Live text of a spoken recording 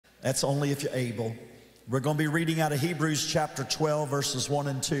That's only if you're able. We're going to be reading out of Hebrews chapter 12, verses 1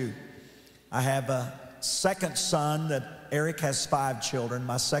 and 2. I have a second son that Eric has 5 children.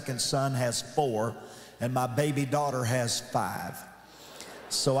 My second son has 4, and my baby daughter has 5.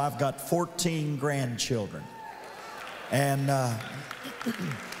 So I've got 14 grandchildren. And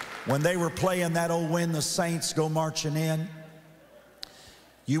when they were playing that old When the Saints Go Marching In,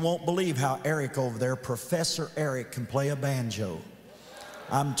 you won't believe how Eric over there, Professor Eric, can play a banjo.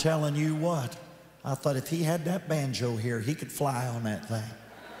 I'm telling you what, I thought if he had that banjo here, he could fly on that thing.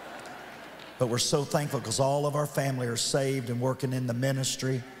 But we're so thankful because all of our family are saved and working in the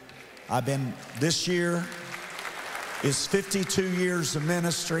ministry. This year is 52 years of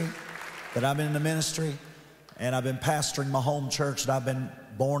ministry that I've been in the ministry, and I've been pastoring my home church that I've been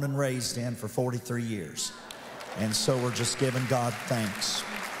born and raised in for 43 years. And so we're just giving God thanks.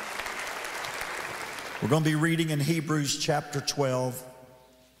 We're going to be reading in Hebrews chapter 12,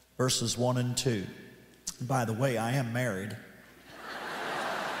 verses 1 and 2. By the way, I am married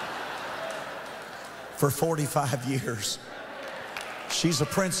for 45 years. She's a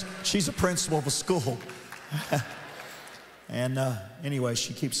principal of a school. And anyway,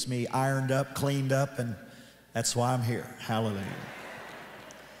 she keeps me ironed up, cleaned up, and that's why I'm here. Hallelujah.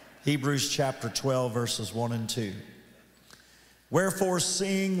 Hebrews chapter 12, verses 1 and 2. Wherefore,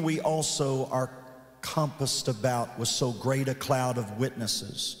 seeing we also are compassed about with so great a cloud of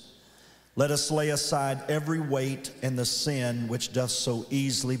witnesses, let us lay aside every weight and the sin which doth so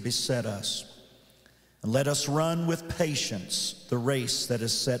easily beset us. And let us run with patience the race that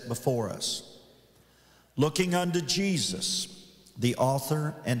is set before us, looking unto Jesus, the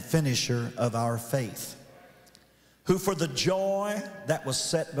author and finisher of our faith, who for the joy that was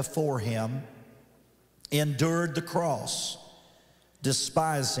set before him endured the cross,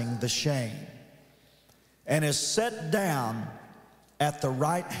 despising the shame, and is set down at the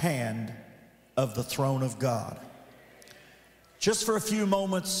right hand of the throne of God. Just for a few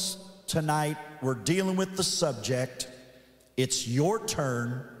moments tonight, we're dealing with the subject, it's your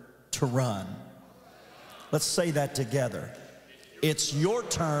turn to run. Let's say that together. It's your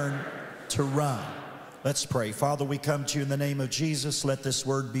turn to run. Let's pray. Father, we come to you in the name of Jesus. Let this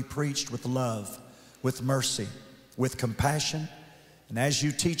word be preached with love, with mercy, with compassion. And as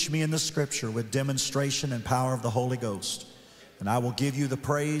you teach me in the scripture with demonstration and power of the Holy Ghost, and I will give you the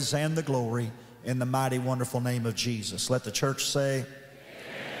praise and the glory in the mighty, wonderful name of Jesus. Let the church say,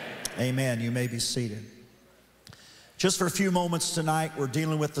 Amen. You may be seated. Just for a few moments tonight, we're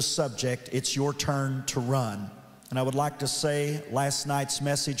dealing with the subject, it's your turn to run. And I would like to say last night's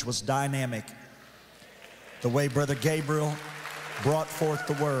message was dynamic. The way Brother Gabriel brought forth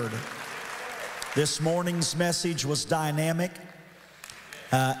the word. This morning's message was dynamic,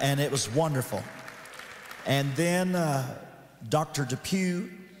 and it was wonderful. And then Dr. Depew,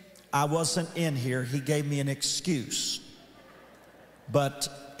 I wasn't in here. He gave me an excuse. But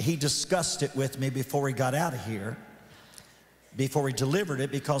he discussed it with me before he got out of here, before he delivered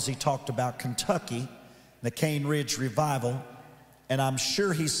it, because he talked about Kentucky, the Cane Ridge Revival, and I'm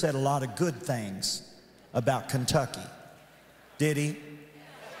sure he said a lot of good things about Kentucky. Did he?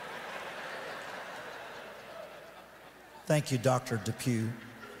 Thank you, Dr. Depew.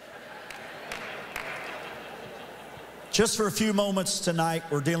 Just for a few moments tonight,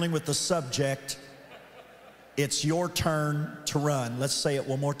 we're dealing with the subject, it's your turn to run. Let's say it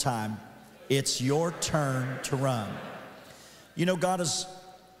one more time. It's your turn to run. You know, God has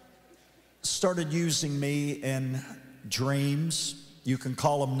started using me in dreams. You can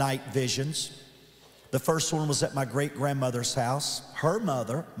call them night visions. The first one was at my great-grandmother's house. Her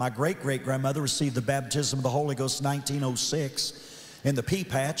mother, my great-great-grandmother, received the baptism of the Holy Ghost in 1906 in the pea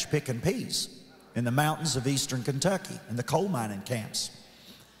patch picking peas in the mountains of eastern Kentucky, in the coal mining camps.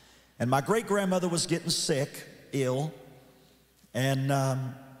 And my great-grandmother was getting sick, ill, and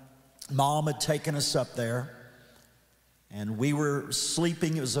Mom had taken us up there, and we were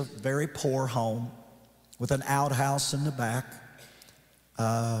sleeping. It was a very poor home with an outhouse in the back.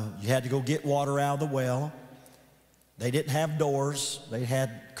 You had to go get water out of the well. They didn't have doors. They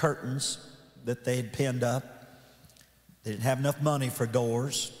had curtains that they had pinned up. They didn't have enough money for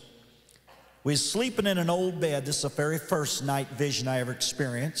doors. We were sleeping in an old bed. This is the very first night vision I ever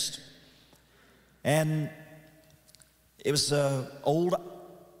experienced. And it was old,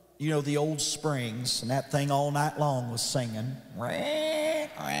 you know, the old springs, and that thing all night long was singing.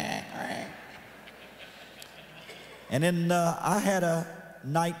 And then I had a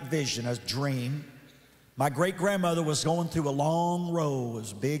night vision, a dream. My great-grandmother was going through a long row, it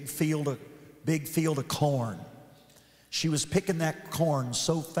was a big field of corn. She was picking that corn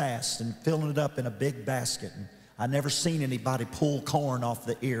so fast and filling it up in a big basket. And I never seen anybody pull corn off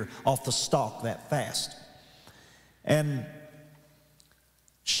the stalk that fast. And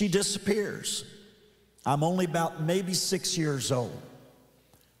she disappears. I'm only about maybe 6 years old.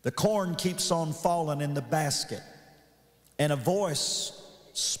 The corn keeps on falling in the basket, and a voice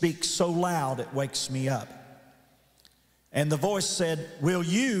speaks so loud it wakes me up. And the voice said, "Will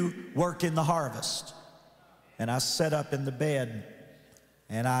you work in the harvest?" And I sat up in the bed,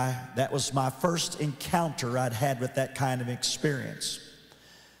 and that was my first encounter I'd had with that kind of experience.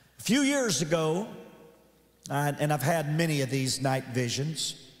 A few years ago, and I've had many of these night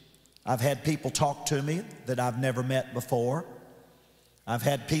visions. I've had people talk to me that I've never met before. I've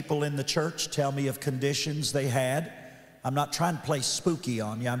had people in the church tell me of conditions they had. I'm not trying to play spooky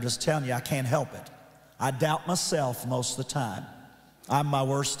on you. I'm just telling you I can't help it. I doubt myself most of the time. I'm my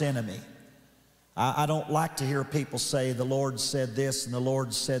worst enemy. I don't like to hear people say the Lord said this and the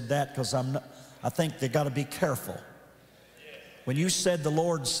Lord said that, because I think they got to be careful. When you said the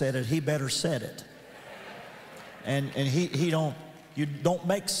Lord said it, He better said it. And you don't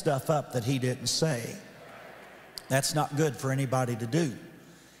make stuff up that He didn't say. That's not good for anybody to do.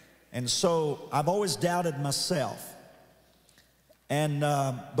 And so I've always doubted myself.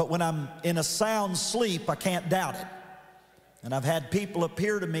 But when I'm in a sound sleep, I can't doubt it. And I've had people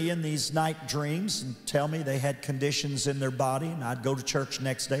appear to me in these night dreams and tell me they had conditions in their body. And I'd go to church the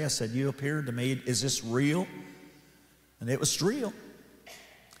next day. I said, "You appeared to me. Is this real?" And it was real.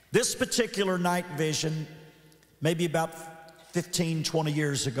 This particular night vision, maybe about 15, 20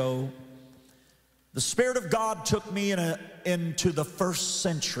 years ago, the Spirit of God took me into the first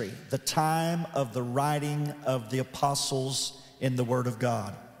century, the time of the writing of the apostles in the Word of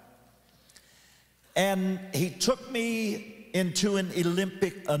God. And He took me into an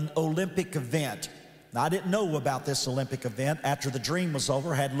Olympic event. Now, I didn't know about this Olympic event. After the dream was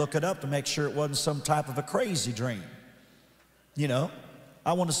over, I had to look it up to make sure it wasn't some type of a crazy dream. You know,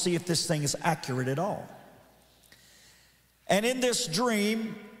 I want to see if this thing is accurate at all. And in this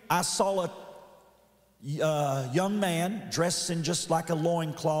dream, I saw a young man dressed in just like a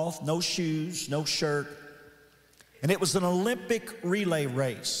loincloth, no shoes, no shirt. And it was an Olympic relay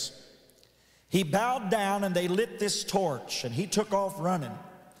race. He bowed down and they lit this torch, and he took off running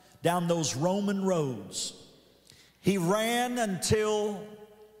down those Roman roads. He ran until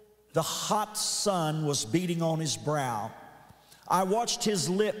the hot sun was beating on his brow. I watched his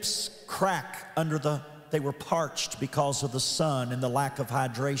lips crack they were parched because of the sun and the lack of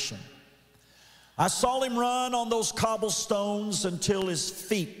hydration. I saw him run on those cobblestones until his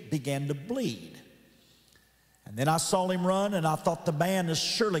feet began to bleed. And then I saw him run, and I thought the man is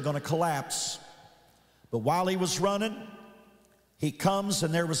surely going to collapse. But while he was running, he comes,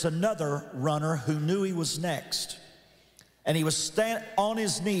 and there was another runner who knew he was next. And he was standing on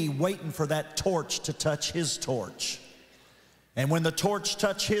his knee waiting for that torch to touch his torch. And when the torch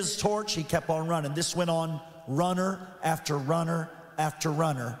touched his torch, he kept on running. This went on runner after runner after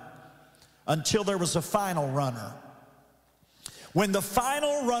runner until there was a final runner. When the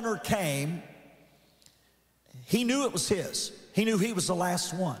final runner came, he knew it was his. He knew he was the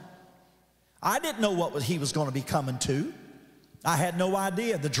last one. I didn't know what he was going to be coming to. I had no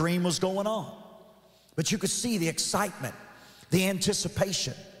idea the dream was going on. But you could see the excitement, the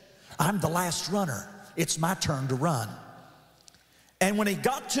anticipation. I'm the last runner. It's my turn to run. And when he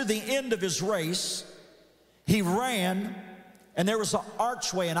got to the end of his race, he ran, and there was an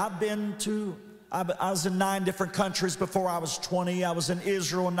archway. And I was in 9 different countries before I was 20. I was in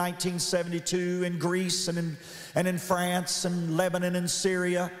Israel in 1972, in Greece, and in France, and Lebanon, and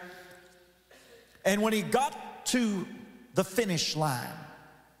Syria. And when he got to the finish line,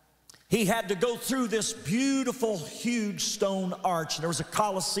 he had to go through this beautiful, huge stone arch. There was a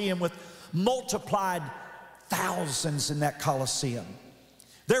Colosseum with multiplied thousands in that Colosseum.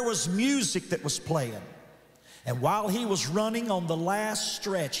 There was music that was playing. And while he was running on the last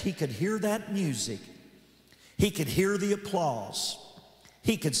stretch, he could hear that music. He could hear the applause.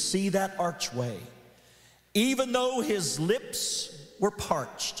 He could see that archway. Even though his lips were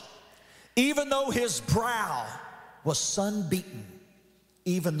parched, even though his brow was sun-beaten,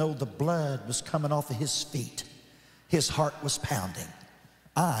 even though the blood was coming off of his feet, his heart was pounding.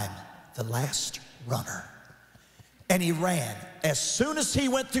 I'm the last runner. And he ran. As soon as he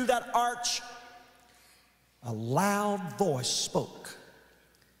went through that arch, a loud voice spoke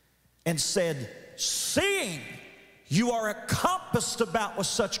and said, "Seeing you are encompassed about with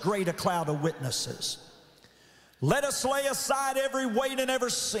such great a cloud of witnesses, let us lay aside every weight and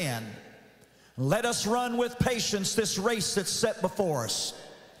every sin. Let us run with patience this race that's set before us,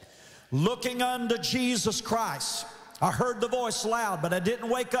 looking unto Jesus Christ." I heard the voice loud, but I didn't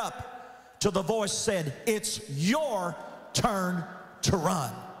wake up. till the voice said, "It's your turn to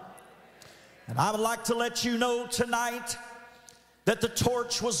run." And I would like to let you know tonight that the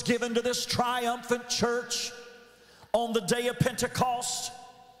torch was given to this triumphant church on the day of Pentecost,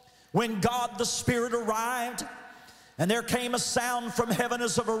 when God the Spirit arrived, and there came a sound from heaven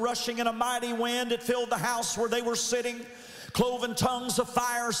as of a rushing and a mighty wind. It filled the house where they were sitting. Cloven tongues of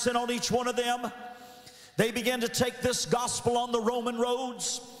fire sent on each one of them. They began to take this gospel on the Roman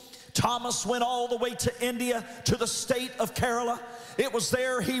roads. Thomas went all the way to India, to the state of Kerala. It was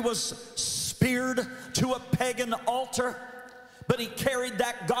there he was speared to a pagan altar, but he carried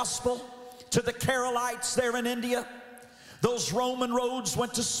that gospel to the Keralites there in India. Those Roman roads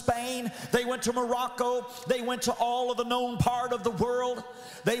went to Spain. They went to Morocco. They went to all of the known part of the world.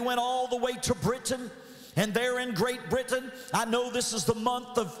 They went all the way to Britain. And there in Great Britain, I know this is the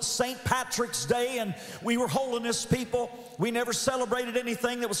month of St. Patrick's Day, and we were holiness people. We never celebrated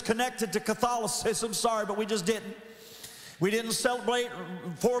anything that was connected to Catholicism. Sorry, but we just didn't. We didn't celebrate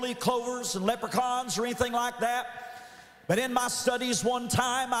four-leaf clovers and leprechauns or anything like that. But in my studies one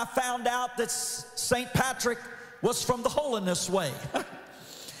time, I found out that St. Patrick was from the holiness way.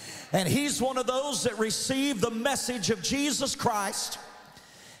 And he's one of those that received the message of Jesus Christ.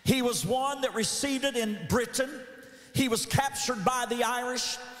 He was one that received it in Britain. He was captured by the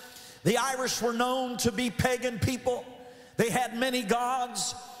Irish. The Irish were known to be pagan people. They had many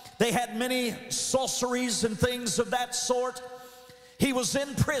gods. They had many sorceries and things of that sort. He was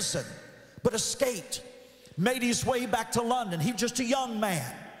in prison, but escaped, made his way back to London. He was just a young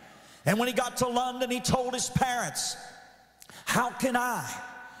man. And when he got to London, he told his parents, "How can I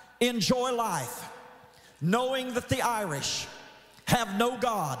enjoy life knowing that the Irish have no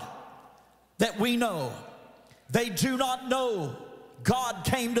God that we know? They do not know God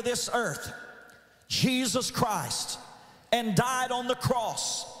came to this earth, Jesus Christ, and died on the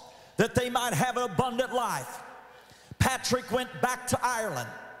cross that they might have an abundant life." Patrick went back to Ireland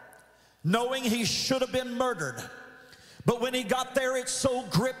knowing he should have been murdered. But when he got there, it so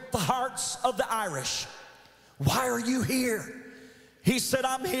gripped the hearts of the Irish. "Why are you here?" He said,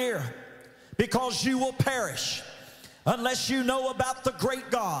 "I'm here because you will perish unless you know about the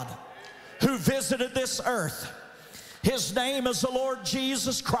great God who visited this earth. His name is the Lord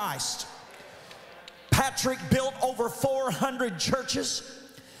Jesus Christ." Patrick built over 400 churches.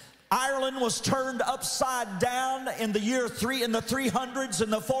 Ireland was turned upside down in the in the 300s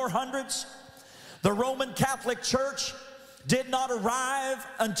and the 400s. The Roman Catholic Church did not arrive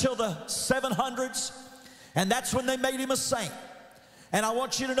until the 700s, and that's when they made him a saint. And I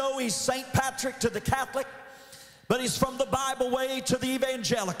want you to know he's St. Patrick to the Catholic, but he's from the Bible way to the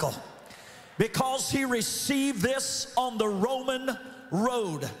evangelical, because he received this on the Roman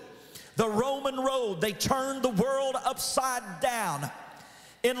road. The Roman road, they turned the world upside down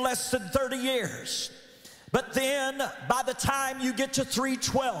in less than 30 years. But then, by the time you get to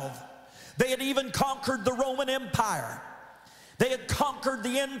 312, they had even conquered the Roman Empire. They had conquered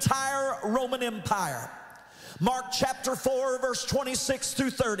the entire Roman Empire. Mark chapter 4, verse 26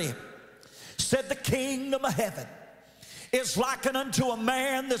 through 30 said, "The kingdom of heaven is likened unto a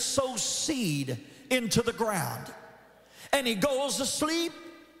man that sows seed into the ground. And he goes to sleep,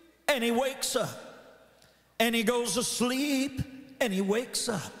 and he wakes up. And he goes to sleep, and he wakes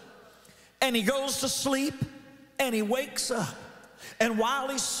up. And he goes to sleep, and he wakes up. And while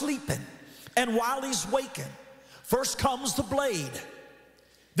he's sleeping, and while he's waking, first comes the blade.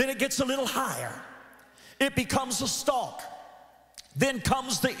 Then it gets a little higher. It becomes a stalk. Then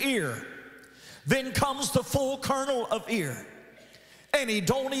comes the ear. Then comes the full kernel of ear. And he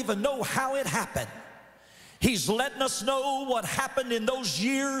don't even know how it happened. He's letting us know what happened in those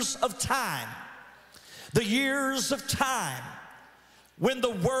years of time. The years of time when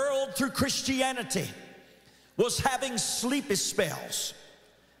the world through Christianity was having sleepy spells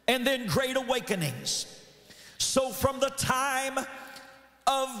and then great awakenings. So from the time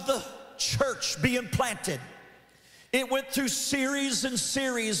of the church being planted, it went through series and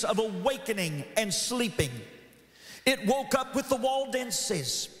series of awakening and sleeping. It woke up with the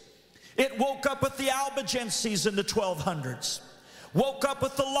Waldenses. It woke up with the Albigenses in the 1200s. Woke up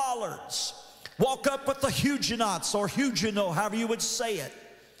with the Lollards. Woke up with the Huguenots, or Huguenot, however you would say it.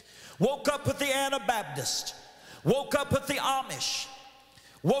 Woke up with the Anabaptists. Woke up with the Amish.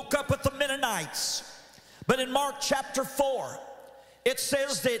 Woke up with the Mennonites. But in Mark chapter 4, it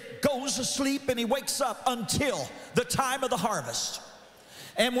says that goes to sleep and he wakes up until the time of the harvest.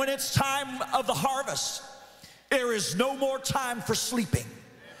 And when it's time of the harvest, there is no more time for sleeping.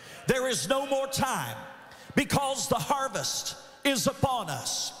 There is no more time, because the harvest is upon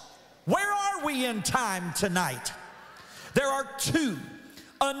us. Where are we in time tonight? There are two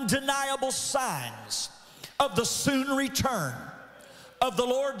undeniable signs of the soon return of the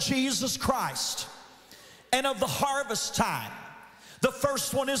Lord Jesus Christ and of the harvest time. The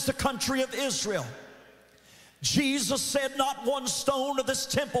first one is the country of Israel. Jesus said, not one stone of this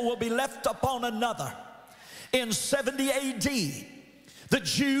temple will be left upon another. In 70 AD, the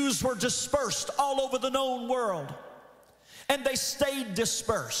Jews were dispersed all over the known world, and they stayed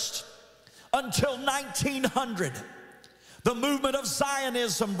dispersed until 1900. The movement of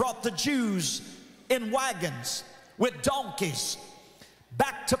Zionism brought the Jews in wagons with donkeys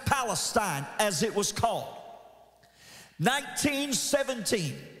back to Palestine, as it was called.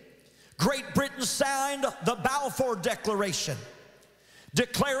 1917, Great Britain signed the Balfour Declaration,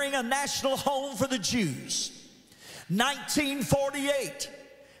 declaring a national home for the Jews. 1948,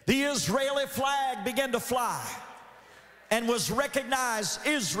 the Israeli flag began to fly and was recognized.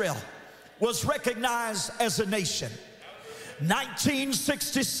 Israel was recognized as a nation.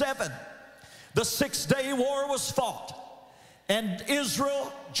 1967, the Six-Day War was fought, and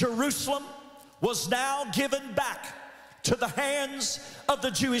Israel, Jerusalem, was now given back to the hands of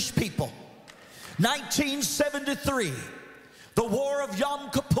the Jewish people. 1973, the War of Yom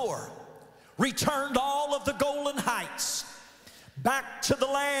Kippur returned all of the Golan Heights back to the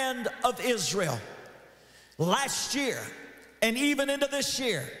land of Israel. Last year, and even into this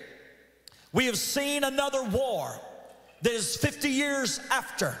year, we have seen another war that is 50 years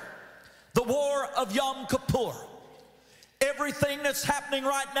after the War of Yom Kippur. Everything that's happening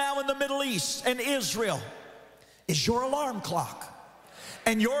right now in the Middle East and Israel is your alarm clock.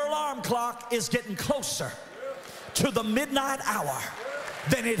 And your alarm clock is getting closer to the midnight hour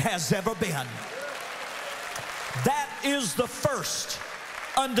than it has ever been. That is the first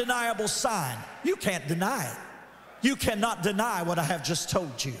undeniable sign. You can't deny it. You cannot deny what I have just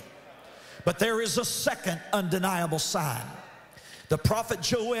told you. But there is a second undeniable sign. The prophet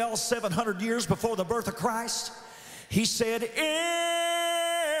Joel, 700 years before the birth of Christ, he said,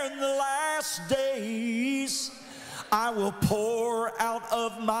 in the last days, I will pour out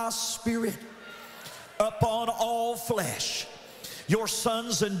of my spirit upon all flesh. Your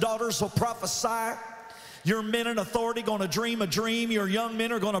sons and daughters will prophesy. Your men in authority going to dream a dream. Your young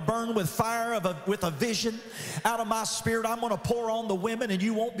men are going to burn with fire with a vision. Out of my spirit, I'm going to pour on the women, and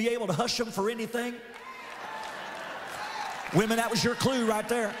you won't be able to hush them for anything. Women, that was your clue right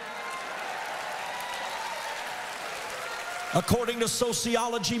there. According to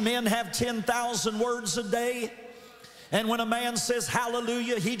sociology, men have 10,000 words a day. And when a man says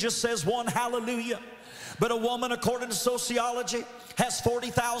hallelujah, he just says one hallelujah. But a woman, according to sociology, has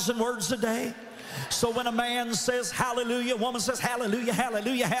 40,000 words a day. So when a man says hallelujah, a woman says hallelujah,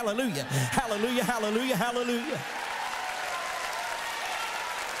 hallelujah, hallelujah, hallelujah, hallelujah, hallelujah.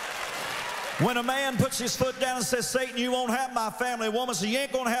 When a man puts his foot down and says, Satan, you won't have my family, a woman says, you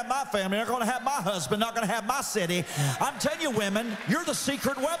ain't going to have my family, you're not going to have my husband, not going to have my city. I'm telling you, women, you're the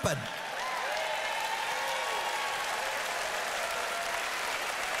secret weapon.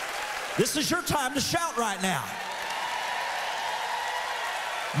 This is your time to shout right now.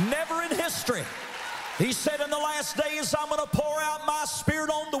 Never in history. He said, in the last days, I'm going to pour out my spirit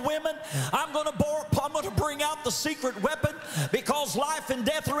on the women. I'm going to bring out the secret weapon, because life and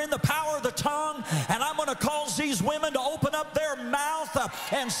death are in the power of the tongue. And I'm going to cause these women to open up their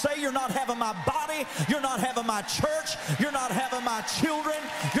mouth and say, you're not having my body. You're not having my church. You're not having my children.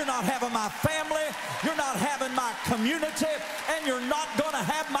 You're not having my family. You're not having my community. And you're not going to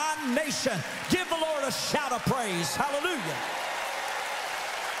have my nation. Give the Lord a shout of praise. Hallelujah.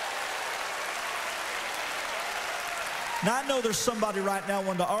 Now, I know there's somebody right now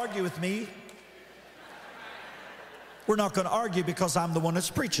wanting to argue with me. We're not going to argue because I'm the one that's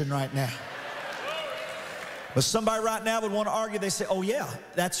preaching right now. But somebody right now would want to argue. They say, oh yeah,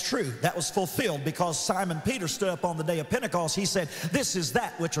 that's true. That was fulfilled, because Simon Peter stood up on the day of Pentecost. He said, this is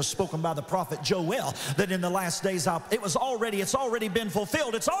that which was spoken by the prophet Joel, that in the last days it's already been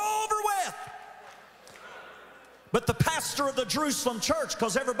fulfilled. It's over with. But the pastor of the Jerusalem church,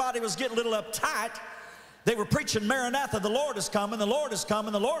 because everybody was getting a little uptight, they were preaching, Maranatha, the Lord is coming, the Lord is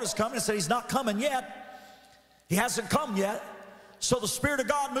coming, the Lord is coming. They said, he's not coming yet. He hasn't come yet. So the Spirit of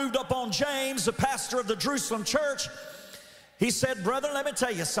God moved up on James, the pastor of the Jerusalem church. He said, brother, let me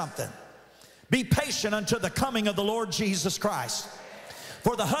tell you something. Be patient until the coming of the Lord Jesus Christ.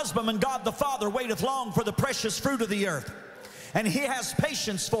 For the husbandman, God the Father, waiteth long for the precious fruit of the earth, and he has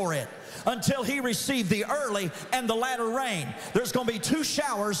patience for it until he receive the early and the latter rain. There's going to be two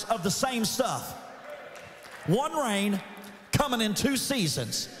showers of the same stuff. One rain coming in two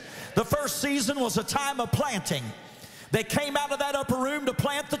seasons. The first season was a time of planting. They came out of that upper room to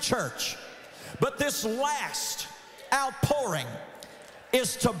plant the church. But this last outpouring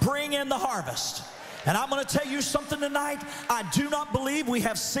is to bring in the harvest. And I'm going to tell you something tonight. I do not believe we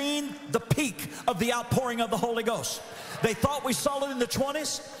have seen the peak of the outpouring of the Holy Ghost. They thought we saw it in the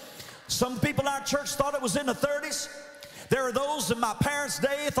 20s. Some people in our church thought it was in the 30s. There are those in my parents'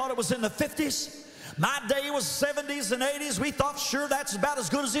 day thought it was in the 50s. My day was 70s and 80s. We thought, sure, that's about as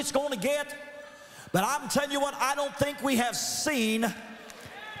good as it's going to get. But I'm telling you what, I don't think we have seen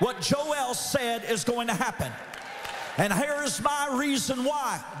what Joel said is going to happen. And here's my reason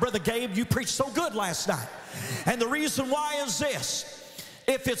why. Brother Gabe, you preached so good last night. And the reason why is this.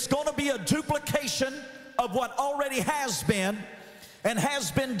 If it's going to be a duplication of what already has been and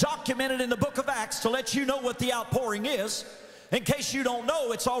has been documented in the book of Acts to let you know what the outpouring is, in case you don't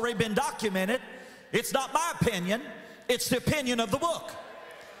know, it's already been documented. It's not my opinion. It's the opinion of the book.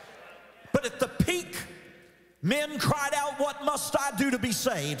 But at the peak, men cried out, "What must I do to be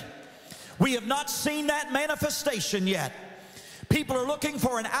saved?" We have not seen that manifestation yet. People are looking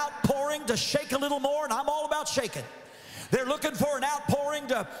for an outpouring to shake a little more, and I'm all about shaking. They're looking for an outpouring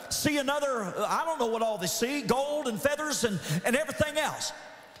to see another, I don't know what all they see, gold and feathers and everything else.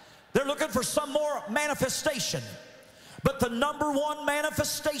 They're looking for some more manifestation. But the number one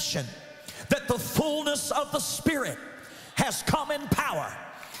manifestation that the fullness of the Spirit has come in power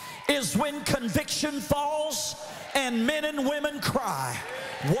is when conviction falls and men and women cry,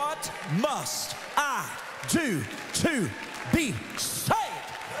 "What must I do to be saved?"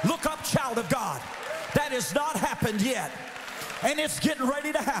 Look up, child of God. That has not happened yet, and it's getting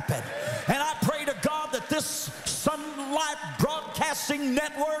ready to happen. And I pray to God that this Sunlight Broadcasting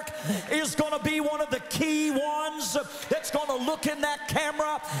Network is going to be one of the key ones that's going to look in that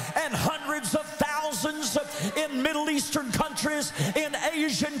camera, and hundreds of thousands in Middle Eastern countries, in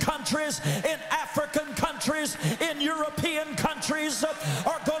Asian countries, in African countries, in European countries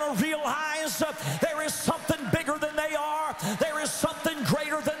are going to realize there is something bigger than they are. There is something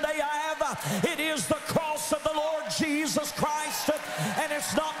greater than they have. It is the cross of the Lord Jesus Christ, and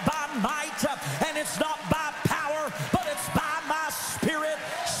it's not by might and it's not by power, but it's by my Spirit,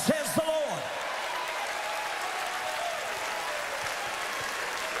 says the Lord.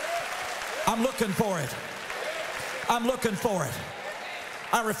 I'm looking for it. I'm looking for it.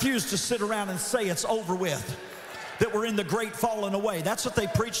 I refuse to sit around and say it's over with, that we're in the great falling away. That's what they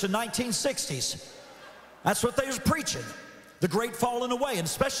preached in the 1960s. That's what they was preaching, the great falling away, and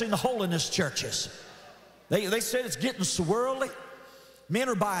especially in the holiness churches. They said it's getting so worldly. Men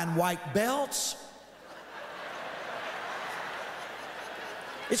are buying white belts.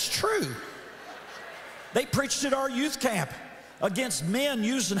 It's true. They preached at our youth camp against men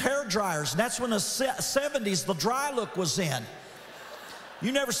using hair dryers, and that's when the 70s, the dry look was in.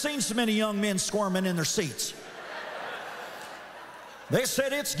 You never seen so many young men squirming in their seats. They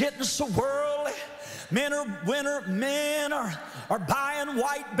said it's getting so worldly. Men are buying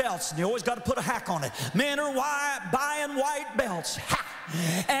white belts, and you always got to put a hack on it. Men are buying white belts. Ha!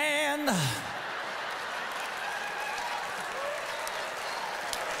 And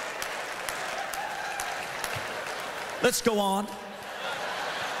let's go on.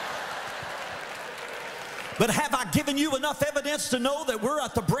 But have I given you enough evidence to know that we're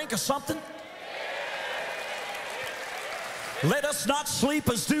at the brink of something? Let us not sleep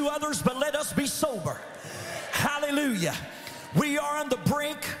as do others, but let us be sober. Hallelujah. We are on the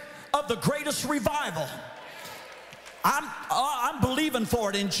brink of the greatest revival. I'm believing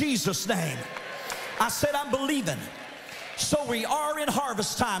for it in Jesus' name. I said I'm believing. So we are in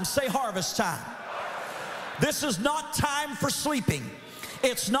harvest time. Say harvest time. This is not time for sleeping.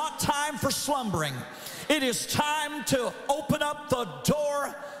 It's not time for slumbering. It is time to open up the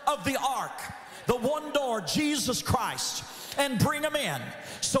door of the ark, the one door, Jesus Christ, and bring them in.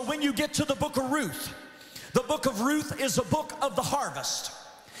 So when you get to the book of Ruth, the book of Ruth is a book of the harvest.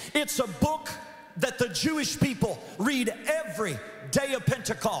 It's a book that the Jewish people read every day of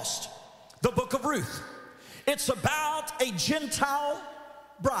Pentecost. The book of Ruth. It's about a Gentile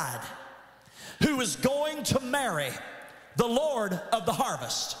bride who is going to marry the Lord of the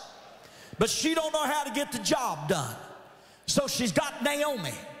harvest. But she don't know how to get the job done. So she's got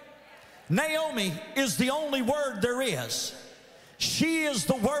Naomi. Naomi is the only word there is. She is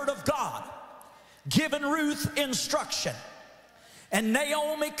the word of God, giving Ruth instruction. And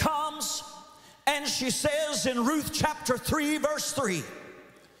Naomi comes and she says in Ruth chapter 3, verse 3,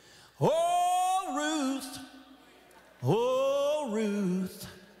 "Oh, Ruth,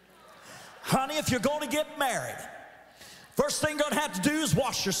 honey, if you're going to get married, first thing you're going to have to do is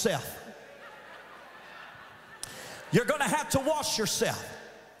wash yourself. You're going to have to wash yourself."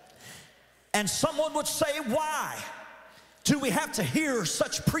 And someone would say, why do we have to hear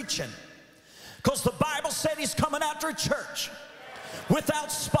such preaching? Because the Bible said he's coming after a church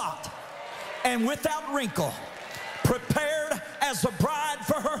without spot and without wrinkle, prepared as a bride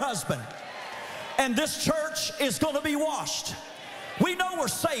for her husband. And this church is going to be washed. We know we're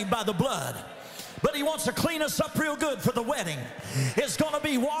saved by the blood, but he wants to clean us up real good for the wedding. It's going to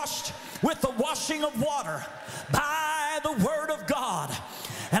be washed with the washing of water by the word of God.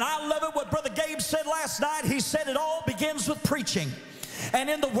 And I love it what Brother Gabe said last night. He said it all begins with preaching. And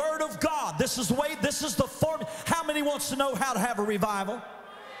in the word of God, this is the way, this is the form. How many wants to know how to have a revival?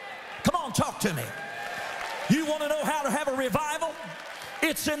 Come on, talk to me. You want to know how to have a revival?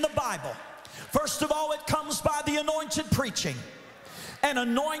 It's in the Bible. First of all, it comes by the anointed preaching. An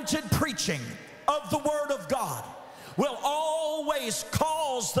anointed preaching of the word of God will always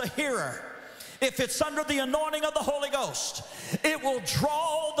cause the hearer, if it's under the anointing of the Holy Ghost, it will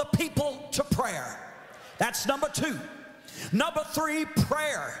draw the people to prayer. That's number two. Number three,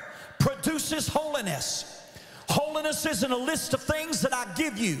 prayer produces holiness. Holiness isn't a list of things that I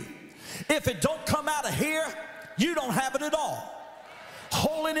give you. If it don't come out of here, you don't have it at all.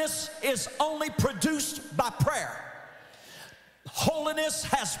 Holiness is only produced by prayer. Holiness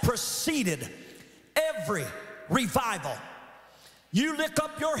has preceded every revival. You look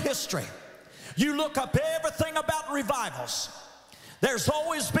up your history. You look up everything about revivals. There's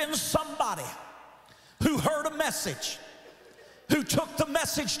always been somebody who heard a message, who took the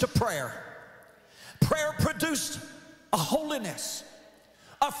message to prayer. Prayer produced a holiness,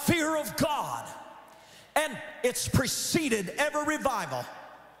 a fear of God, and it's preceded every revival.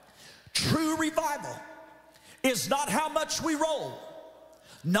 True revival is not how much we roll,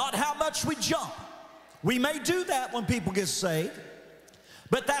 not how much we jump. We may do that when people get saved,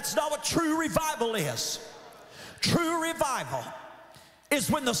 but that's not what true revival is. True revival is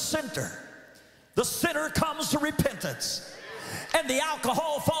when the sinner comes to repentance, and the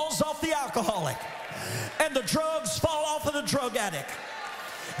alcohol falls off the alcoholic, and the drugs fall off of the drug addict.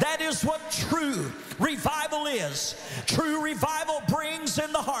 That is what true revival is. True revival brings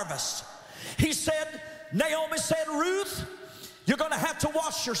in the harvest. He said, Naomi said, Ruth, you're going to have to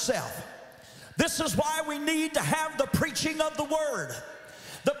wash yourself. This is why we need to have the preaching of the word.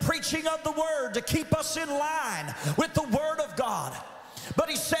 The preaching of the word to keep us in line with the word of God. But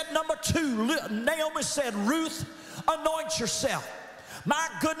he said, number two, Naomi said, Ruth, anoint yourself. My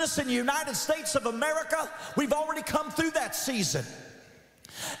goodness, in the United States of America, we've already come through that season.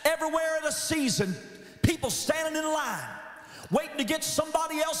 Everywhere in a season, people standing in line, waiting to get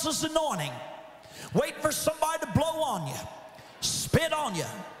somebody else's anointing, waiting for somebody to blow on you, spit on you,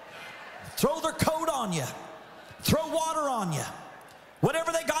 throw their coat on you, throw water on you.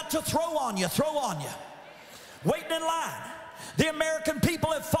 Whatever they got to throw on you, waiting in line. The American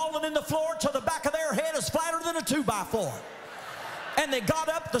people have fallen in the floor till the back of their head is flatter than a 2x4. And they got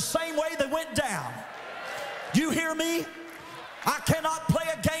up the same way they went down. You hear me? I cannot play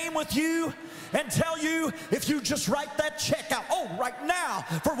a game with you and tell you if you just write that check out. Oh, right now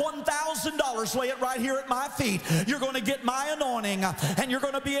for $1,000, lay it right here at my feet. You're going to get my anointing, and you're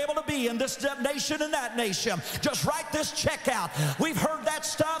going to be able to be in this nation and that nation. Just write this check out. We've heard that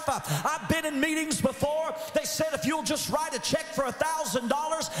stuff. I've been in meetings before. They said if you'll just write a check for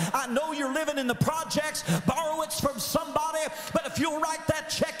 $1,000, I know you're living in the projects, borrow it from somebody, but if you'll write that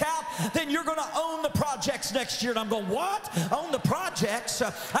check out, then you're going to own the projects next year. And I'm going, what? Own the projects?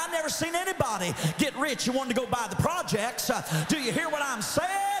 I've never seen anybody get rich and wanted to go buy the projects. Do you hear what I'm saying?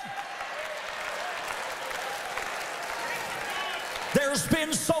 There's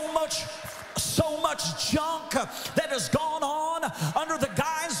been so much junk that has gone on under the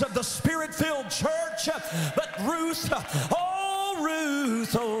guise of the Spirit-filled church. But Ruth, oh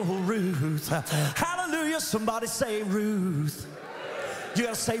Ruth, oh Ruth, hallelujah. Somebody say Ruth. You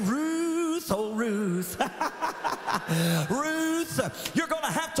gotta say Ruth, oh Ruth. Ruth, you're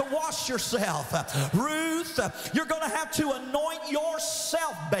gonna have to wash yourself. Ruth, you're gonna have to anoint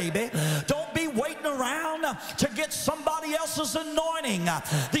yourself, baby. Don't be waiting around to get somebody else's anointing.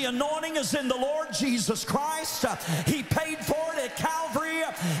 The anointing is in the Lord Jesus Christ. He paid for it at Calvary.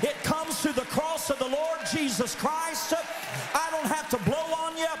 It comes through the cross of the Lord Jesus Christ. I don't have to blow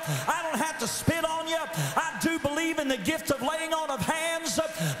on you. I don't have to spit on you. I do believe in the gift of laying on of hands,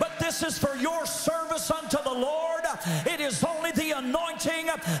 but this is for your service unto the Lord. It is only the anointing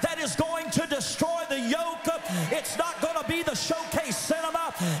that is going to destroy the yoke. It's not going to be the showcase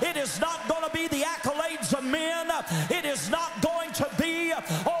cinema. It is not going to be the accolades of men. It is not going to be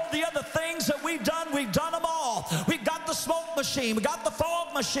all the other things that we've done. We've done them all. We've got the smoke machine. We got the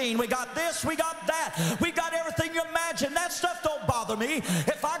fog machine. We got this. We got that. We got everything you imagine. That stuff don't bother me.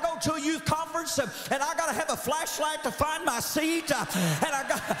 If I go to a youth conference and I got to have a flashlight to find my seat, and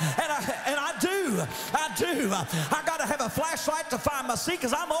I do, I do. I got to have a flashlight to find my seat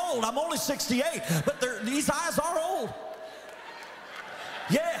because I'm old. I'm only 68, but these eyes are old.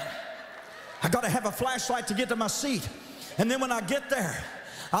 Yeah. I got to have a flashlight to get to my seat. And then when I get there,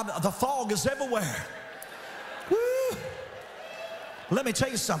 the fog is everywhere. Woo. Let me tell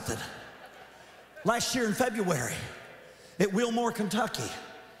you something. Last year in February, at Wilmore, Kentucky,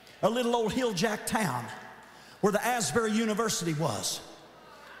 a little old hill-jack town where the Asbury University was,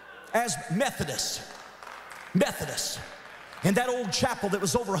 as Methodist, in that old chapel that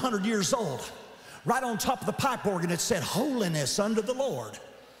was over 100 years old, right on top of the pipe organ, it said, "Holiness unto the Lord."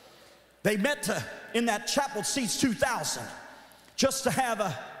 They met in that chapel, seats 2,000, just to have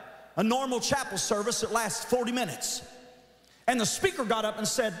a normal chapel service that lasts 40 minutes. And the speaker got up and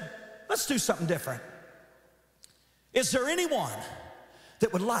said, "Let's do something different. Is there anyone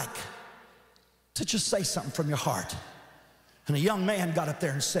that would like to just say something from your heart?" And a young man got up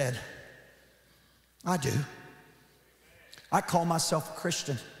there and said, "I do. I call myself a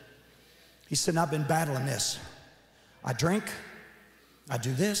Christian." He said, "I've been battling this. I drink, I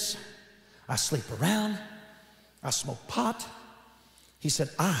do this, I sleep around, I smoke pot." He said,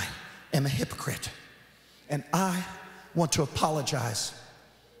 "I am a hypocrite, and I want to apologize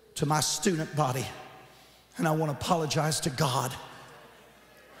to my student body, and I want to apologize to God."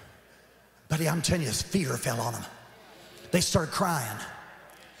 Buddy, I'm telling you, fear fell on them. They started crying.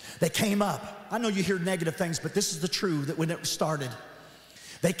 They came up. I know you hear negative things, but this is the truth that when it started.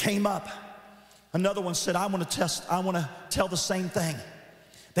 They came up. Another one said, I want to tell the same thing.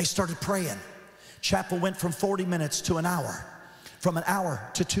 They started praying. Chapel went from 40 minutes to an hour, from an hour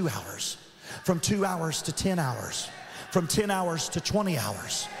to 2 hours, from 2 hours to 10 hours, from 10 hours to 20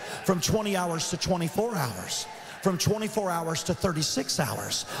 hours, from 20 hours to 24 hours, from 24 hours to 36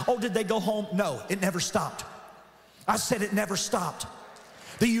 hours. Oh, did they go home? No, it never stopped. I said it never stopped.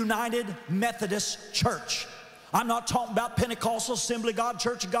 The United Methodist Church. I'm not talking about Pentecostal, Assembly of God,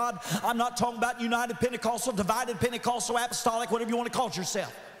 Church of God. I'm not talking about United Pentecostal, Divided Pentecostal, Apostolic, whatever you want to call it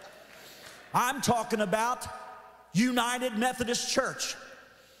yourself. I'm talking about United Methodist Church.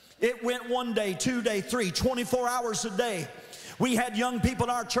 It went 1 day, 2 day, 3, 24 hours a day. We had young people in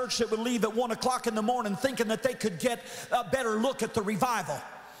our church that would leave at 1 o'clock in the morning thinking that they could get a better look at the revival.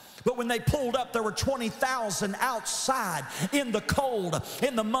 But when they pulled up, there were 20,000 outside in the cold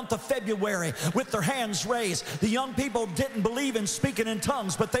in the month of February with their hands raised. The young people didn't believe in speaking in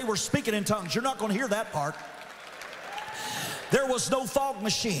tongues, but they were speaking in tongues. You're not going to hear that part. There was no fog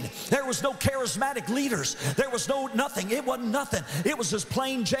machine. There was no charismatic leaders. There was no nothing. It wasn't nothing. It was as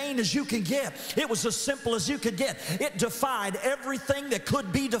plain Jane as you could get. It was as simple as you could get. It defied everything that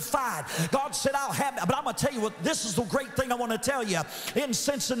could be defied. God said, I'll have it. But I'm going to tell you what, this is the great thing I want to tell you. In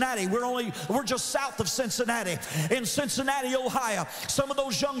Cincinnati, we're just south of Cincinnati. In Cincinnati, Ohio, some of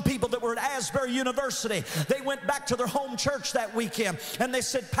those young people that were at Asbury University, they went back to their home church that weekend and they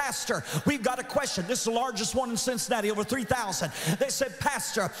said, Pastor, we've got a question. This is the largest one in Cincinnati, over 3,000. They said,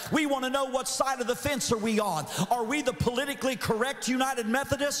 Pastor, we want to know what side of the fence are we on. Are we the politically correct United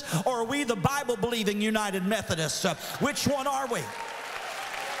Methodists, or are we the Bible-believing United Methodists? Which one are we?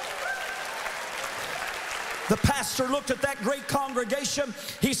 The pastor looked at that great congregation.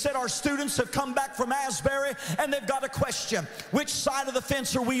 He said, our students have come back from Asbury and they've got a question. Which side of the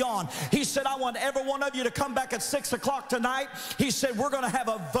fence are we on? He said, I want every one of you to come back at 6 o'clock tonight. He said, we're going to have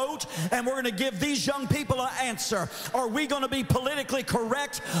a vote and we're going to give these young people an answer. Are we going to be politically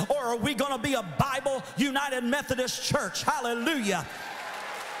correct, or are we going to be a Bible United Methodist Church? Hallelujah.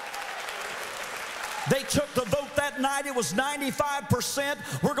 They took the vote that night. It was 95%.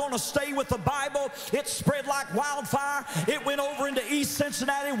 We're going to stay with the Bible. It spread like wildfire. It went over into East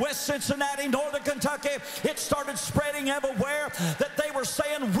Cincinnati, West Cincinnati, Northern Kentucky. It started spreading everywhere that they were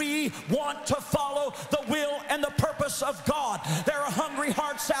saying, we want to follow the will and the purpose of God. There are hungry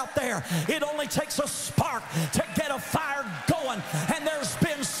hearts out there. It only takes a spark to get a fire going. And there's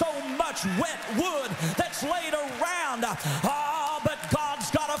been so much wet wood that's laid around. But God's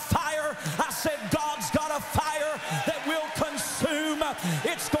got a fire. I said, God's got a fire that will consume.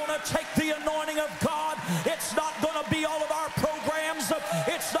 It's going to take the anointing of God. It's not going to be all of our programs.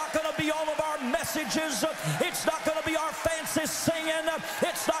 It's not going to be all of our messages. It's not going to be our fancy singing.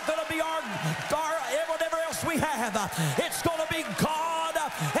 It's not going to be our whatever else we have. It's going to be God,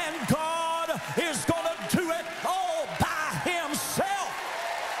 and God is going to do it all by himself.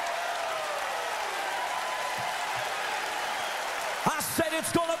 I said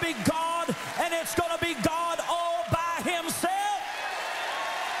it's going to be God, and it's going to be God all by himself.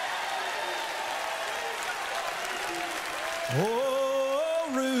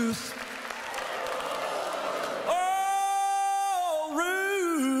 Oh, Ruth. Oh,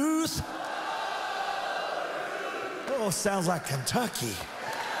 Ruth. almost sounds like Kentucky.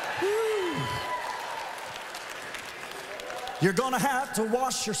 Woo. You're going to have to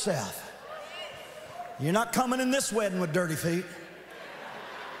wash yourself. You're not coming in this wedding with dirty feet.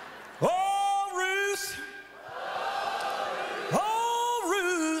 Oh, Ruth.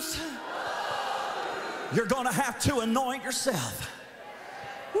 Oh, Ruth. You're going to have to anoint yourself.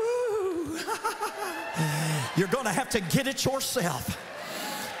 Woo. You're going to have to get it yourself.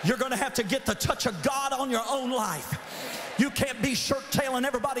 You're going to have to get the touch of God on your own life. You can't be shirt-tailing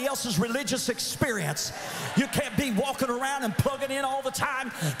everybody else's religious experience. You can't be walking around and plugging in all the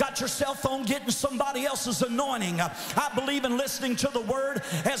time. Got your cell phone getting somebody else's anointing. I believe in listening to the Word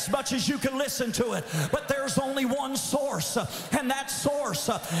as much as you can listen to it. But there's only one source, and that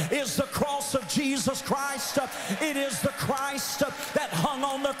source is the cross of Jesus Christ. It is the Christ that hung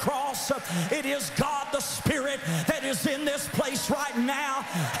on the cross. It is God the Spirit that is in this place right now.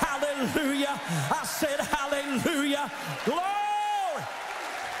 Hallelujah. I said hallelujah. Glory!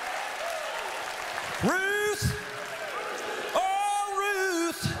 Ruth! Oh,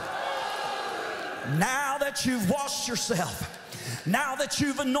 Ruth! Now that you've washed yourself, now that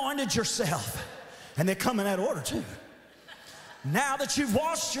you've anointed yourself, and they come in that order too. Now that you've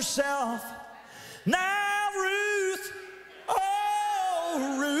washed yourself, now Ruth,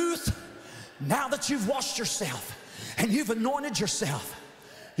 oh Ruth, now that you've washed yourself and you've anointed yourself,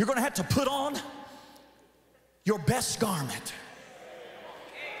 you're going to have to put on your best garment.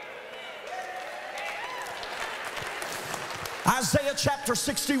 Isaiah chapter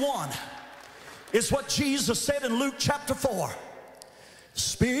 61 is what Jesus said in Luke chapter 4.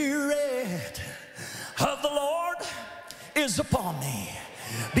 Spirit of the Lord is upon me,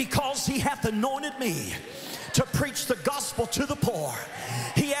 because he hath anointed me to preach the gospel to the poor.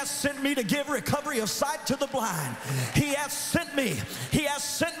 He has sent me to give recovery of sight to the blind. He has sent me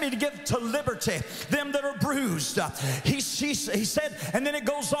to give to liberty them that are bruised. He said, and then it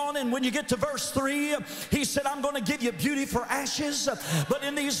goes on, and when you get to verse 3, he said, I'm going to give you beauty for ashes. But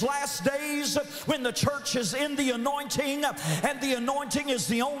in these last days, when the church is in the anointing, and the anointing is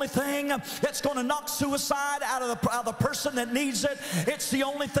the only thing that's going to knock suicide out of the person that needs it, it's the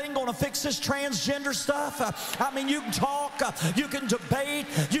only thing going to fix this transgender stuff. I mean, you can talk, you can debate,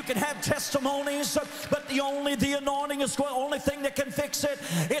 you can have testimonies, but the anointing is the only thing that can fix it.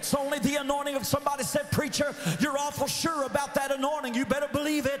 It's only the anointing. If somebody said, preacher, you're awful sure about that anointing, you better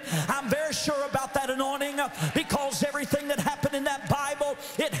believe it. I'm very sure about that anointing, because everything that happened in that Bible,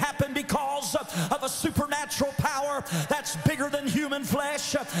 it happened because of a supernatural power that's bigger than human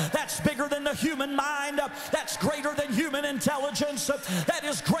flesh, that's bigger than the human mind, that's greater than human intelligence, that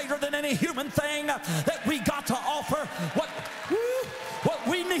is greater than any human thing that we got to offer. What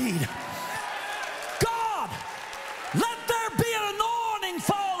we need. God, let there be an anointing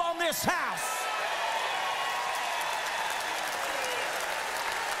fall on this house.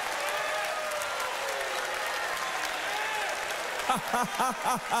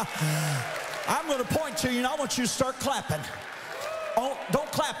 I'm going to point to you, and I want you to start clapping. Oh,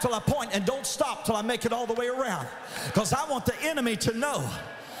 don't clap till I point, and don't stop till I make it all the way around, because I want the enemy to know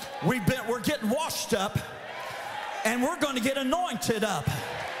we're getting washed up, and we're going to get anointed up,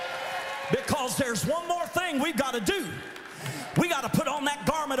 because there's one more thing we've got to do. We got to put on that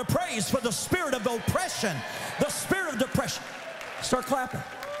garment of praise for the spirit of oppression, the spirit of depression. Start clapping.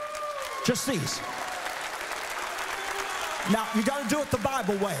 Just these. Now, you got to do it the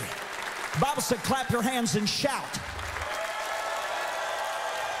Bible way. The Bible said clap your hands and shout.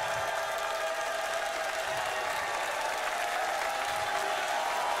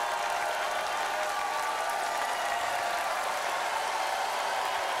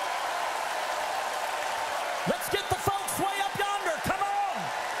 Let's get the folks way up yonder. Come on.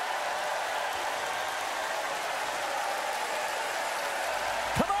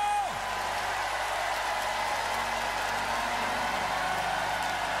 Come on.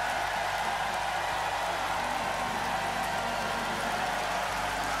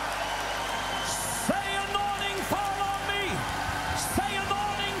 Say anointing fall on me. Say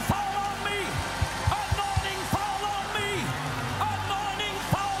anointing fall on me. Anointing fall on me. Anointing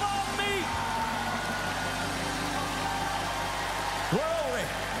fall on me. Glory.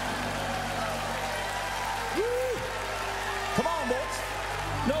 Woo. Come on, boys.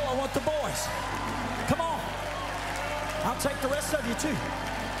 No, I want the boys. Come on. I'll take the rest of you too.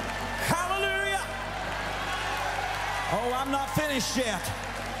 Hallelujah. Oh, I'm not finished yet.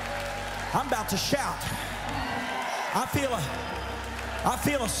 I'm about to shout. I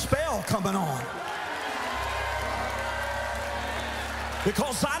feel a spell coming on.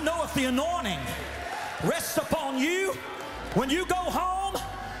 Because I know if the anointing rests upon you, when you go home,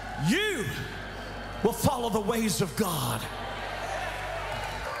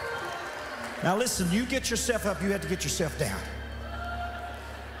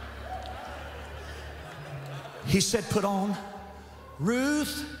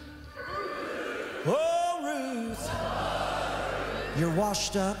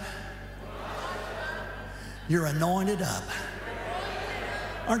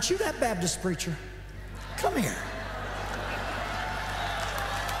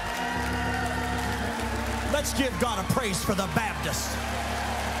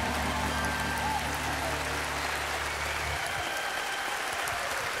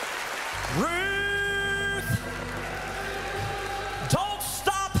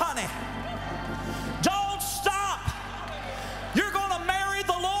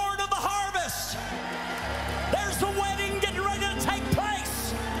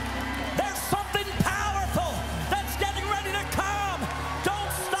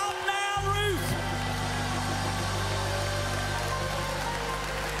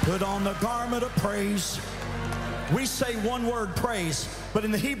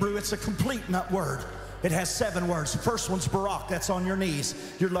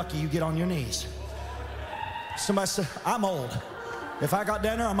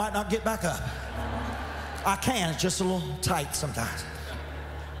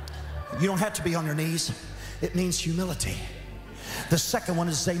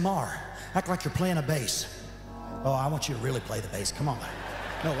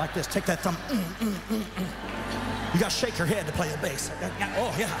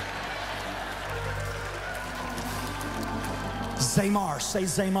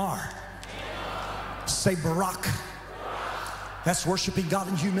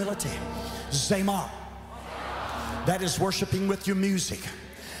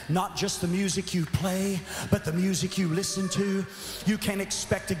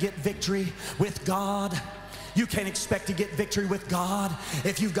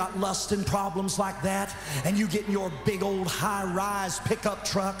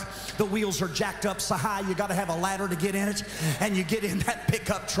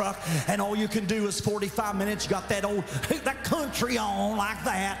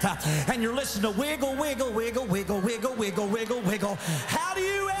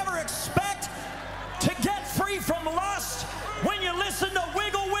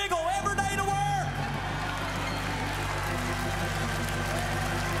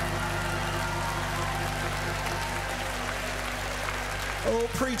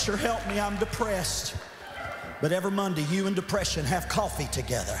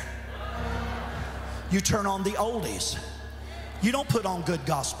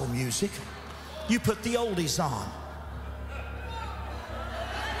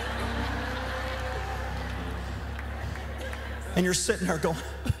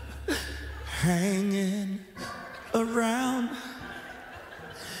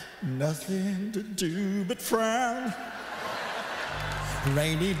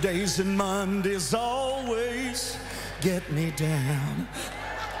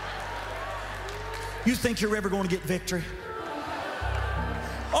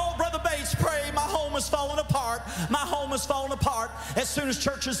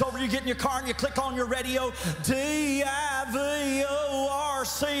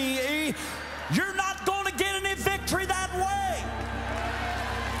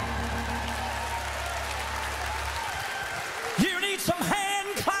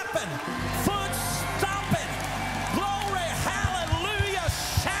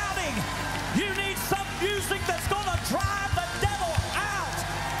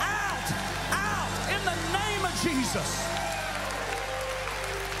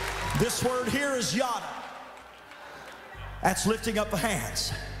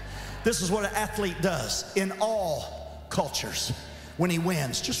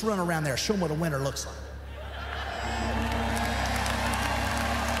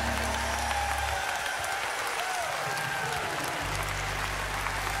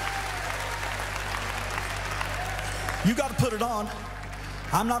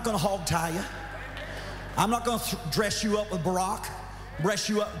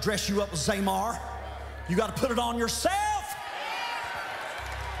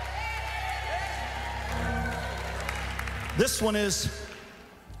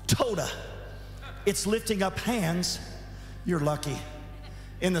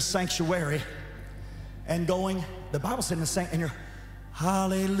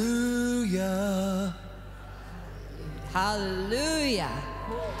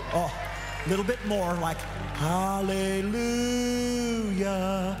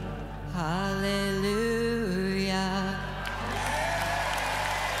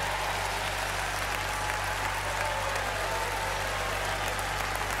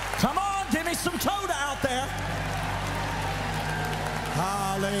 out there.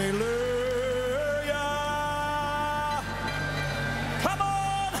 Hallelujah. Come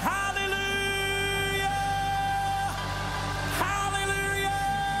on, hallelujah. Hallelujah.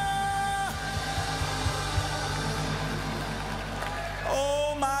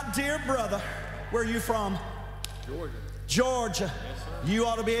 Oh, my dear brother, where are you from? Georgia. Georgia. Yes, sir. You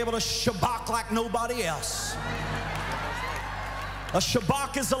ought to be able to shabak like nobody else. A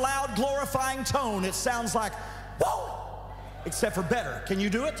shabak is a loud, glorifying tone. It sounds like, whoa, except for better. Can you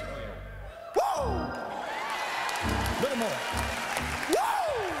do it? Whoa! A little more. Whoa!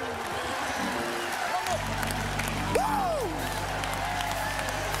 Whoa!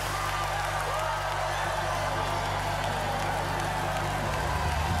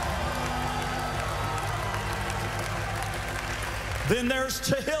 Then there's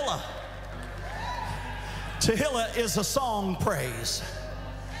Tehillah. Tehillah is a song praise.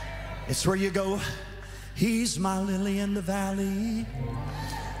 It's where you go, he's my lily in the valley.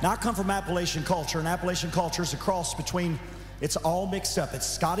 Now, I come from Appalachian culture, and Appalachian culture is a cross between, it's all mixed up. It's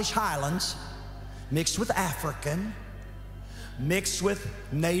Scottish Highlands mixed with African, mixed with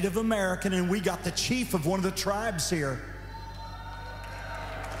Native American, and we got the chief of one of the tribes here.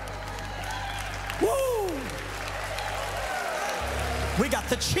 Woo! We got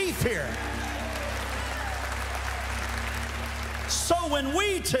the chief here. So when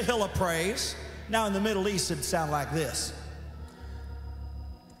we Tehillah praise, now in the Middle East it'd sound like this.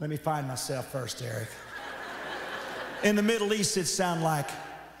 Let me find myself first, Eric. In the Middle East it'd sound like,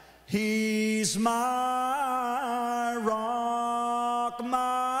 he's my rock,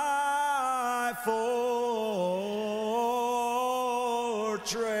 my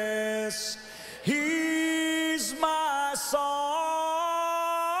fortress. He's my song.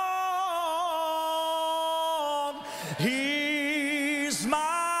 He's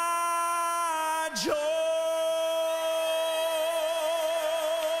my joy.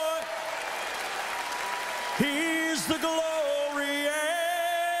 He's the glory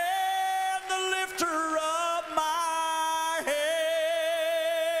and the lifter of my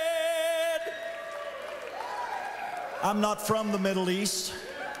head. I'm not from the Middle East.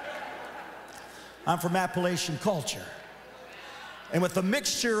 I'm from Appalachian culture. And with the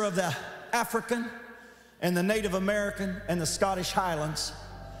mixture of the African and the Native American and the Scottish Highlands,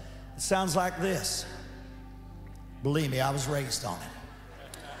 it sounds like this. Believe me, I was raised on it.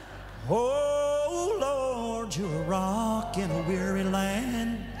 Oh, Lord, you're a rock in a weary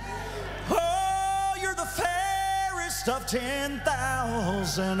land. Oh, you're the fairest of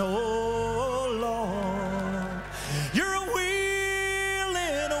 10,000. Oh, Lord, you're a wheel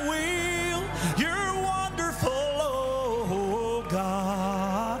in a wheel. You're wonderful, oh,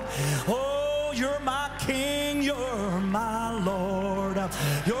 God. Oh, you're my King. You're my Lord.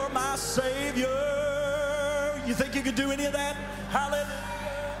 You're my Savior. You think you could do any of that? Hallelujah.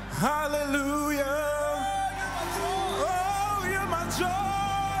 Hallelujah. Oh, you're my joy.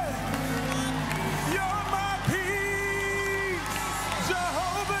 You're my peace.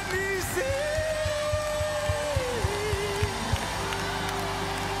 Jehovah Nissi.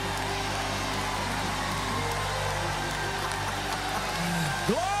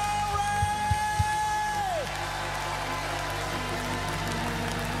 Glory.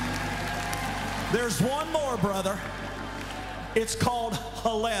 There's one more, brother. It's called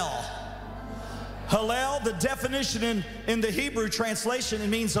Hallel. Hallel, the definition in the Hebrew translation, it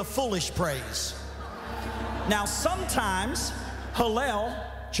means a foolish praise. Now, sometimes Hallel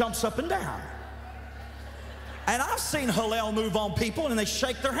jumps up and down. And I've seen Hallel move on people and they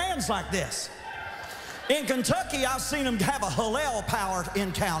shake their hands like this. In Kentucky, I've seen them have a Hallel power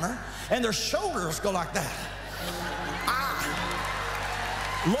encounter and their shoulders go like that.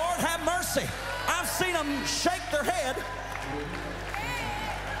 Lord have mercy. I've seen them shake their head.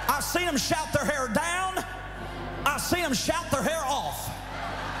 I've seen them shout their hair down. I've seen them shout their hair off.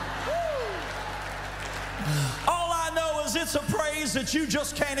 All I know is it's a praise that you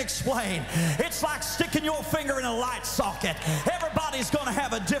just can't explain. It's like sticking your finger in a light socket. Everybody's going to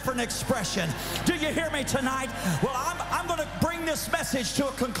have a different expression. Do you hear me tonight? Well, I'm going to bring this message to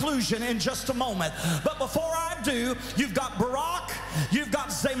a conclusion in just a moment. But before I do, you've got Barak, you've got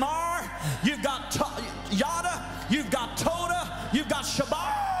Zamar, you've got Yada, you've got Toda, you've got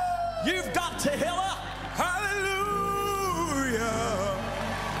Shabbat, you've got Tehillah, hallelujah,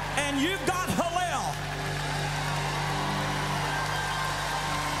 and you've got Hallel.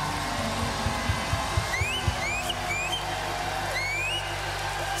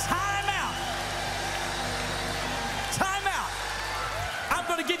 Time out. I'm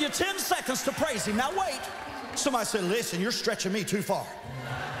going to give you 10 seconds to praise him. Now wait. Somebody said, listen, you're stretching me too far.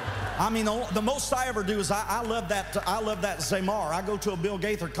 I mean, the most I ever do is I love that Zamar. I go to a Bill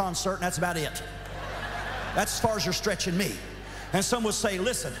Gaither concert, and that's about it. That's as far as you're stretching me. And some would say,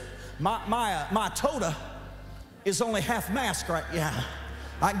 listen, my Toda is only half mask, right? Yeah.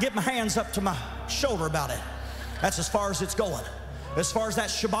 I can get my hands up to my shoulder about it. That's as far as it's going. As far as that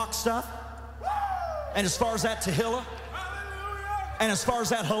Shabbat stuff, and as far as that Tehillah, and as far as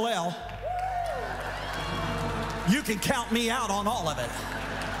that Hallel, you can count me out on all of it.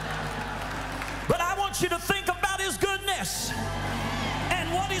 But I want you to think about His goodness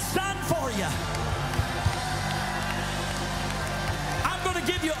and what He's done for you. I'm going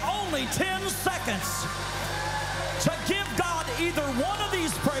to give you only 10 seconds to give God either one of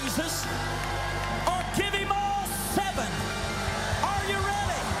these praises or give Him all 7. Are you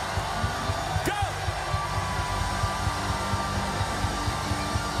ready? Go!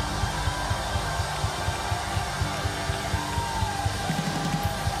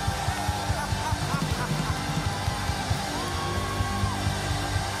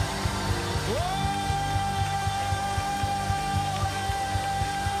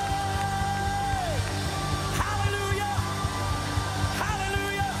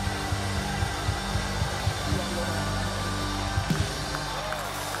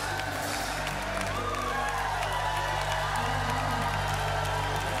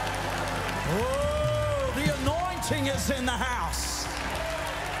 Is in the house.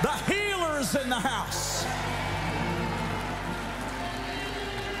 The healer is in the house.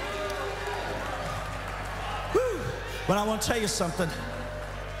 Whew. But I want to tell you something.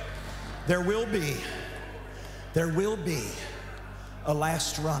 There will be a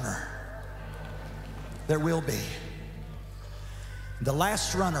last runner. There will be. The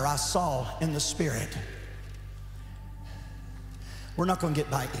last runner I saw in the Spirit. We're not going to get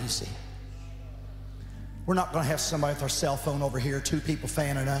by easy. We're not going to have somebody with our cell phone over here, 2 people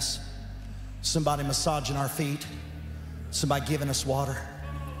fanning us, somebody massaging our feet, somebody giving us water.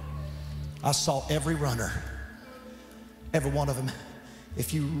 I saw every runner, every one of them.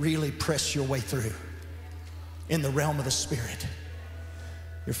 If you really press your way through in the realm of the Spirit,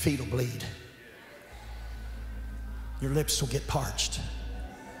 your feet will bleed. Your lips will get parched.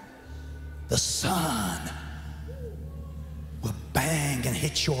 The sun will bang and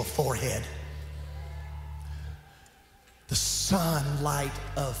hit your forehead. The sunlight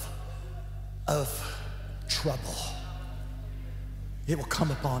of trouble. It will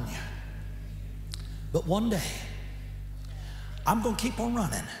come upon you. But one day, I'm going to keep on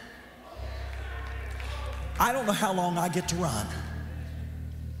running. I don't know how long I get to run,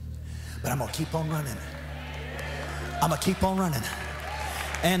 but I'm going to keep on running. I'm going to keep on running.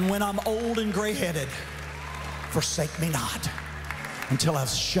 And when I'm old and gray-headed, forsake me not until I've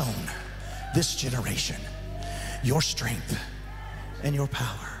shown this generation your strength and your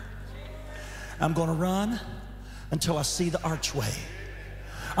power. I'm going to run until I see the archway.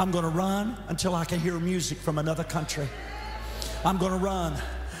 I'm going to run until I can hear music from another country. I'm going to run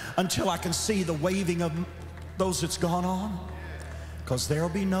until I can see the waving of those that's gone on, because there'll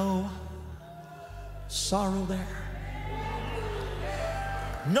be no sorrow there.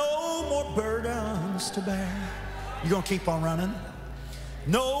 No more burdens to bear. You're going to keep on running.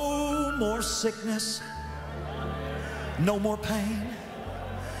 No more sickness. No more pain,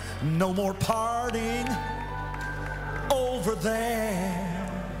 no more parting over there,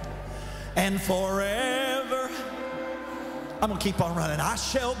 and forever I'm gonna keep on running. I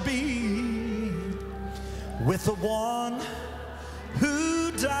shall be with the one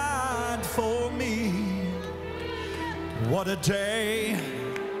who died for me. What a day,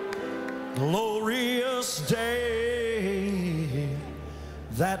 glorious day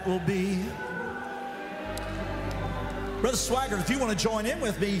that will be. Brother Swagger, if you want to join in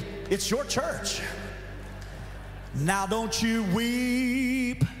with me, it's your church. Now don't you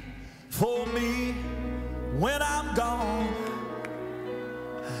weep for me when I'm gone,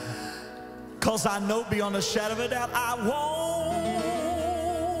 'cause I know beyond a shadow of a doubt I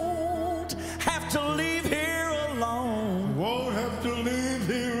won't have to leave here alone. Won't have to leave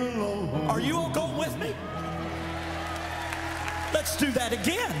here alone. Are you all going with me? Let's do that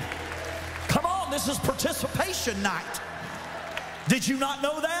again. Come on, this is participation night. Did you not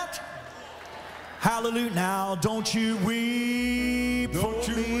know that? Hallelujah. Now don't you weep for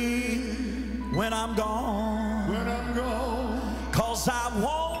me when I'm gone. When I'm gone. 'Cause I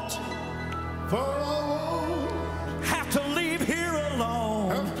won't have to leave here alone.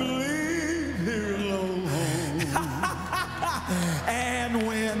 Have to leave here alone. And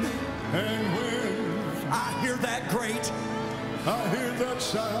when I hear that great, I hear that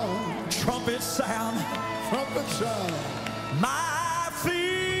sound, trumpet sound, my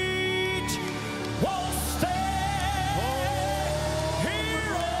feet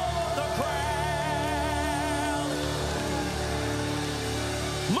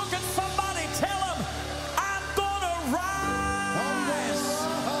Look at somebody, tell them, I'm gonna rise.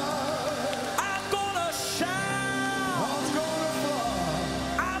 I'm gonna shout.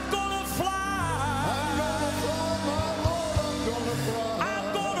 I'm gonna fly.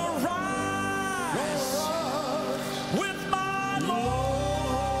 I'm gonna rise with my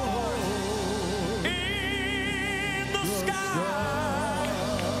Lord in the sky.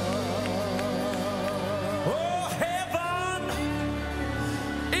 Oh, heaven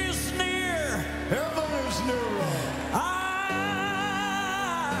is near. Heaven is near. I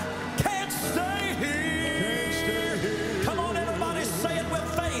can't stay here. Come on, everybody, say it with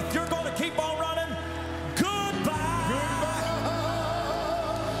faith. You're going to keep on running. Goodbye.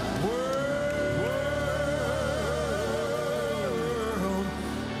 World.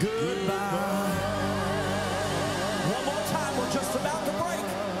 Goodbye. One more time. We're just about to break.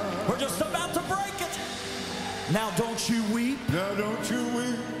 We're just about to break it. Now don't you weep Now don't you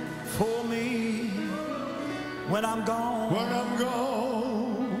weep for me when I'm gone. when I'm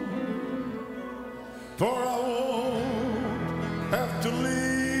gone, for I won't have to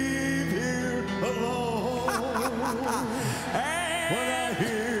leave here alone.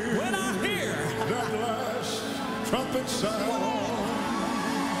 And when I hear That last trumpet sound,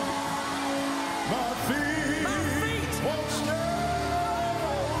 my feet won't stand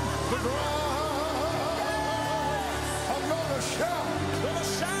on the ground. I'm gonna shout,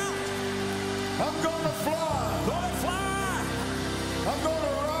 I'm gonna fly, I'm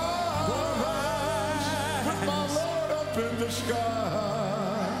gonna rise with my Lord up in the sky.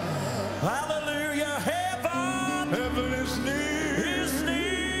 hallelujah, heaven Heaven is near,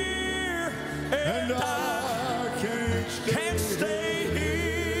 and and I can't stay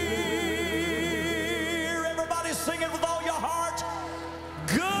here. Everybody sing it with all your heart.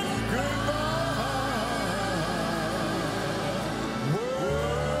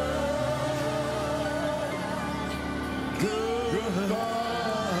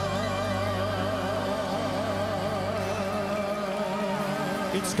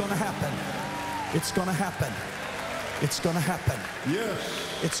 It's gonna happen. It's gonna happen. It's gonna happen. Yes,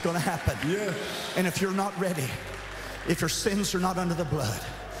 It's gonna happen. yes. And if you're not ready, if your sins are not under the blood,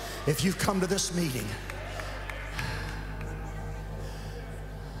 if you've come to this meeting,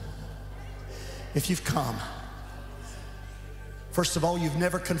 if you've come, first of all, you've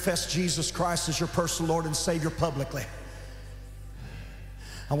never confessed Jesus Christ as your personal Lord and Savior publicly,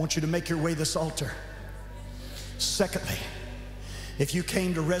 I want you to make your way to this altar. Secondly, if you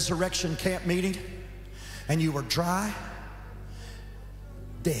came to Resurrection Camp meeting and you were dry,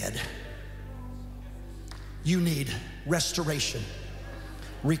 dead, you need restoration,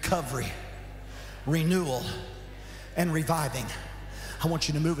 recovery, renewal, and reviving. I want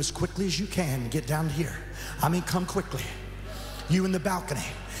you to move as quickly as you can and get down here. I mean, come quickly. You in the balcony,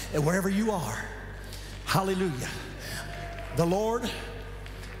 and wherever you are. Hallelujah. The Lord,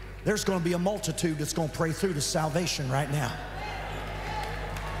 there's going to be a multitude that's going to pray through to salvation right now.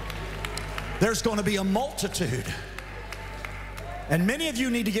 There's going to be a multitude. And many of you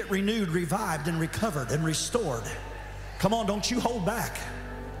need to get renewed, revived, and recovered, and restored. Come on, don't you hold back.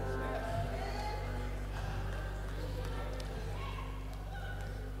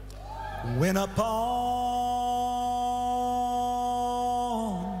 When upon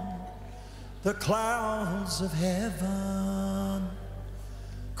the clouds of heaven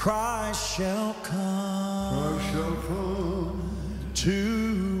Christ shall come, I shall come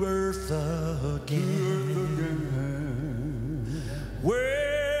to earth again.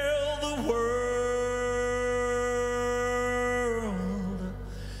 Will the world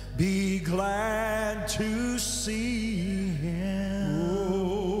be glad to see him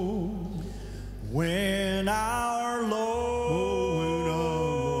when our Lord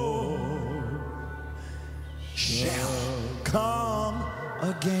shall come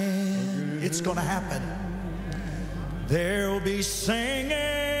again? It's going to happen. There'll be singing,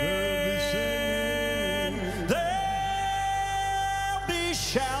 there'll be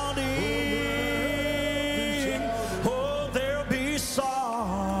shouting, oh, there'll be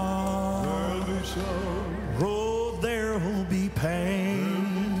song, oh, there'll be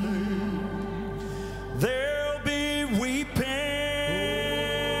pain, there'll be weeping,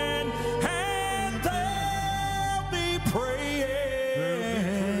 and there'll be praying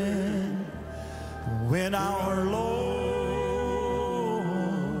when our Lord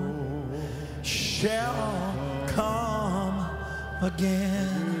shall come again.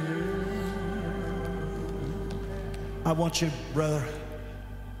 I want you, brother,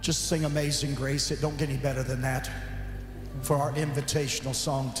 just sing Amazing Grace. It don't get any better than that for our invitational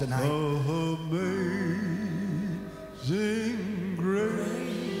song tonight. Amazing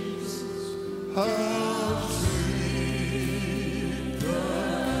grace. How sweet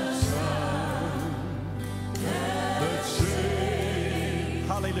the sound that saved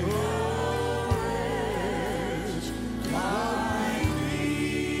Hallelujah.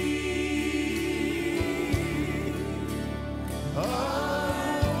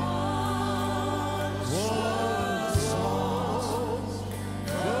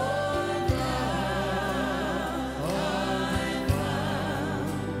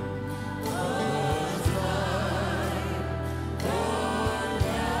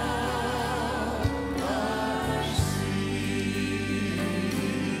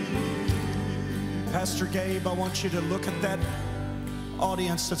 Pastor Gabe, I want you to look at that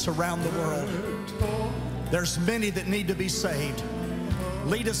audience that's around the world. There's many that need to be saved.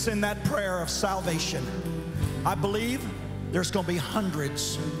 Lead us in that prayer of salvation. I believe there's going to be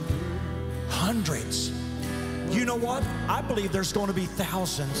hundreds. You know what? I believe there's going to be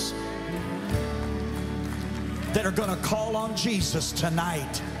thousands that are going to call on Jesus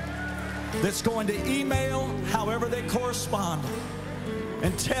tonight, that's going to email, however they correspond,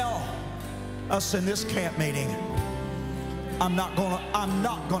 and tell us in this camp meeting, I'm not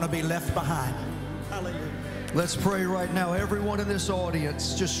gonna be left behind. Hallelujah. Let's pray right now. Everyone in this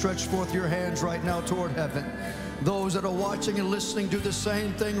audience, just stretch forth your hands right now toward heaven. Those that are watching and listening, do the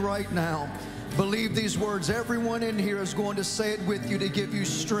same thing right now. Believe these words. Everyone in here is going to say it with you to give you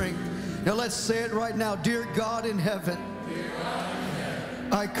strength. Now let's say it right now. Dear God in heaven,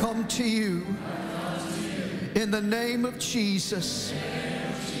 I come to you in the name of Jesus.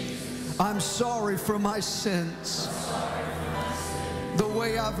 I'm sorry for my sins, the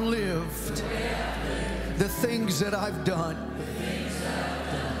way I've lived, the things that I've done.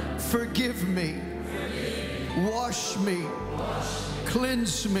 Forgive me, wash me,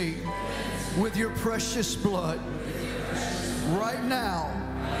 cleanse me with your precious blood. Right now,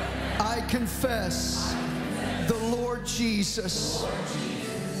 I confess the Lord Jesus.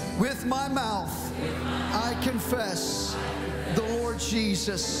 With my mouth, I confess the Lord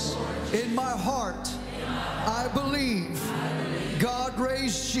Jesus. In my heart, I believe God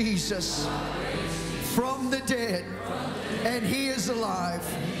raised Jesus from the dead, and He is alive.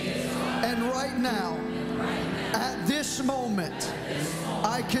 And right now, at this moment,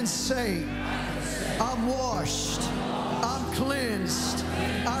 I can say, I'm washed, I'm cleansed,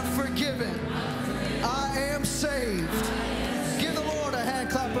 I'm forgiven, I am saved. Give the Lord a hand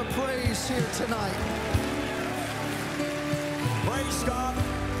clap of praise here tonight. Praise God.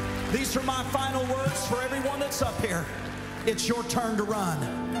 These are my final words for everyone that's up here. It's your turn to run.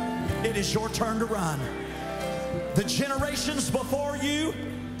 It is your turn to run. The generations before you,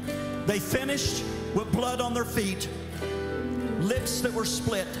 they finished with blood on their feet, lips that were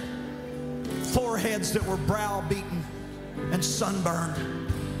split, foreheads that were browbeaten and sunburned.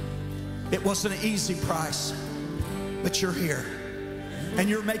 It wasn't an easy price, but you're here. And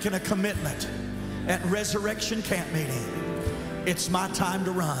you're making a commitment at Resurrection Camp Meeting. It's my time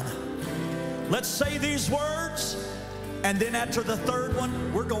to run. Let's say these words, and then after the third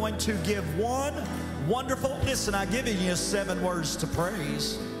one, we're going to give one wonderful, listen, I've given you 7 words to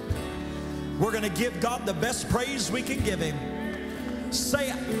praise. We're going to give God the best praise we can give Him.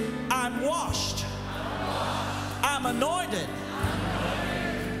 Say, I'm washed. I'm anointed.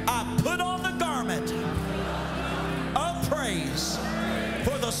 I put on the garment of praise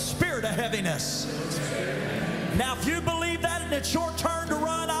for the spirit of heaviness. Now, if you believe that and it's your turn to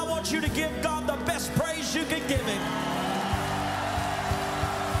run, I want you to give God the best praise you can give Him.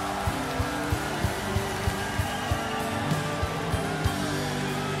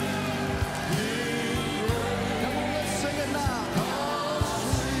 Come on, let's sing it now.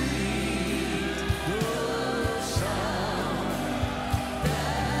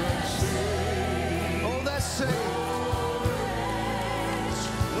 Oh, that's saved.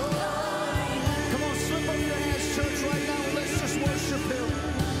 Come on, slip up your hands, church, right now, and let's just worship Him.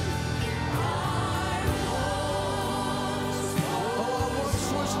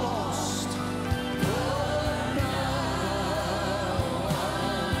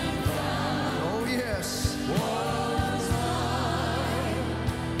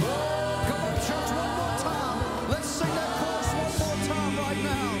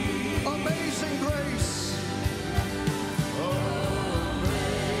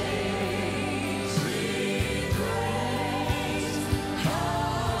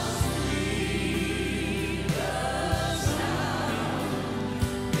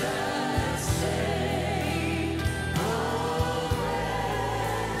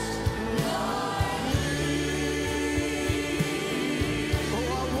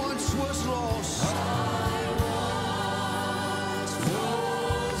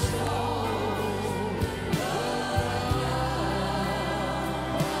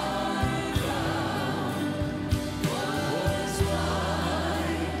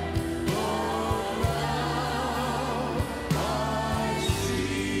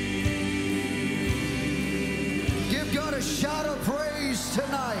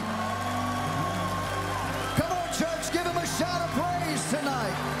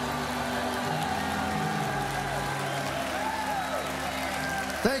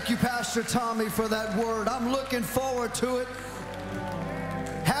 Thank you, Pastor Tommy, for that word. I'm looking forward to it.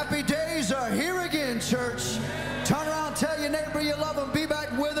 Happy days are here again, church. Turn around, tell your neighbor you love them. Be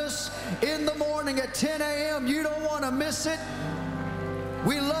back with us in the morning at 10 a.m. You don't want to miss it.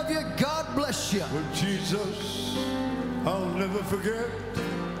 We love you. God bless you. With Jesus, I'll never forget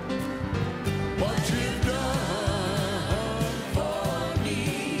what you've done for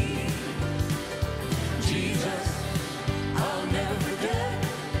me. Jesus, I'll never forget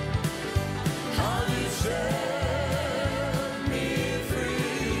how you set me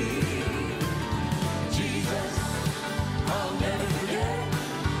free. Jesus, I'll never forget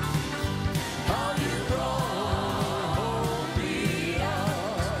how you brought me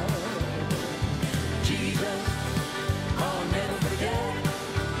out. Jesus, I'll never forget.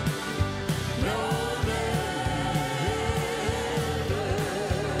 No, never.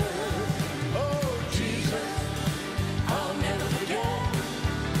 Oh, Jesus, I'll never forget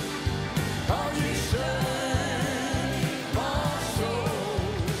how you saved my soul.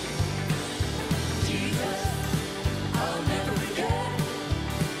 Jesus, I'll never forget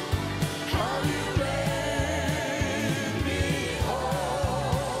how you made me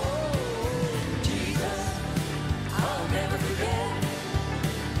whole. Jesus, I'll never forget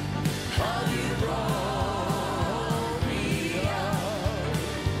how you brought me out.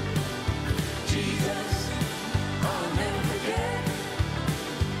 Jesus, I'll never forget.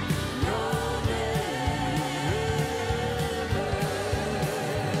 No,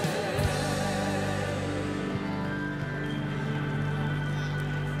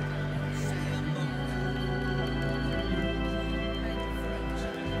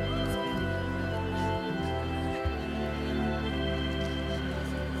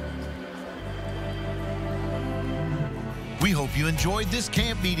 We hope you enjoyed this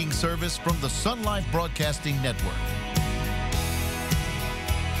camp meeting service from the Sun Life Broadcasting Network.